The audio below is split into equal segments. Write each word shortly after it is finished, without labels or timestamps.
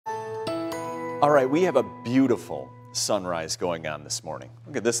All right, we have a beautiful sunrise going on this morning.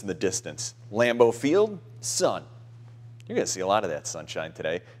 Look at this in the distance. Lambeau Field, sun. You're going to see a lot of that sunshine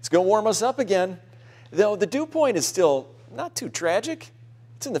today. It's going to warm us up again. Though the dew point is still not too tragic.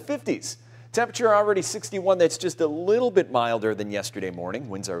 It's in the 50s. Temperature already 61. That's just a little bit milder than yesterday morning.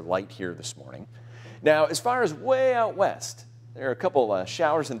 Winds are light here this morning. Now, as far as way out west, there are a couple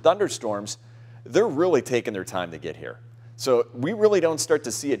showers and thunderstorms. They're really taking their time to get here. So we really don't start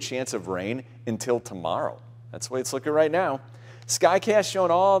to see a chance of rain until tomorrow. That's the way it's looking right now. Skycast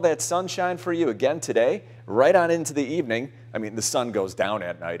showing all that sunshine for you again today, right on into the evening. I mean, the sun goes down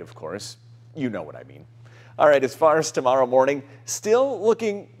at night, of course. You know what I mean. All right, as far as tomorrow morning, still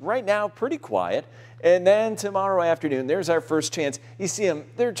looking right now pretty quiet. And then tomorrow afternoon, there's our first chance. You see them,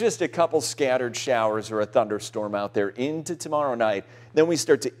 they're just a couple scattered showers or a thunderstorm out there into tomorrow night. Then we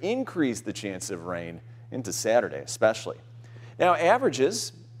start to increase the chance of rain into Saturday especially. Now,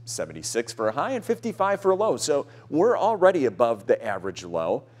 averages, 76 for a high and 55 for a low. So we're already above the average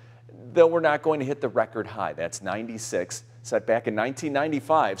low, though we're not going to hit the record high. That's 96, set back in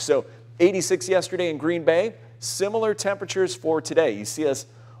 1995. So 86 yesterday in Green Bay, similar temperatures for today. You see us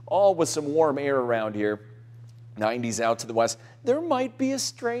all with some warm air around here. 90s out to the west. There might be a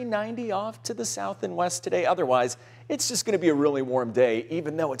stray 90 off to the south and west today. Otherwise, it's just going to be a really warm day,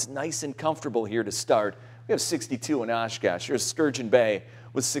 even though it's nice and comfortable here to start. We have 62 in Oshkosh. Here's Sturgeon Bay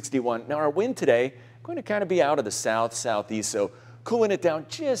with 61. Now, our wind today going to kind of be out of the south, southeast, so cooling it down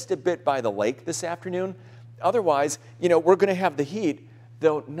just a bit by the lake this afternoon. Otherwise, we're going to have the heat,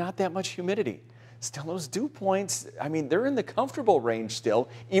 though not that much humidity. Still, those dew points, I mean, they're in the comfortable range still,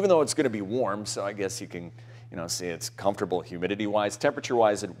 even though it's going to be warm. So I guess you can, see it's comfortable humidity-wise.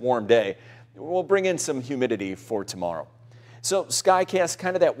 Temperature-wise, a warm day. We'll bring in some humidity for tomorrow. So Skycast,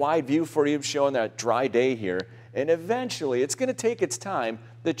 kind of that wide view for you, showing that dry day here. And eventually, it's going to take its time.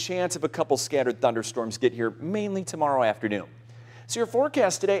 The chance of a couple scattered thunderstorms get here mainly tomorrow afternoon. So your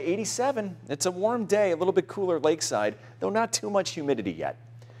forecast today, 87. It's a warm day, a little bit cooler lakeside, though not too much humidity yet.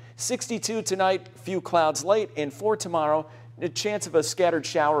 62 tonight, few clouds late, and for tomorrow, a chance of a scattered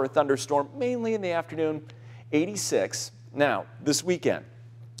shower or thunderstorm, mainly in the afternoon, 86. Now, this weekend,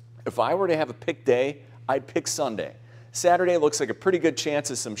 if I were to have a pick day, I'd pick Sunday. Saturday looks like a pretty good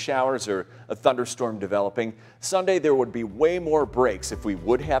chance of some showers or a thunderstorm developing. Sunday, there would be way more breaks if we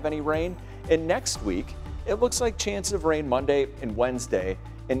would have any rain. And next week, it looks like chance of rain Monday and Wednesday,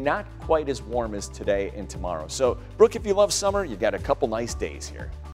 and not quite as warm as today and tomorrow. So, Brooke, if you love summer, you've got a couple nice days here.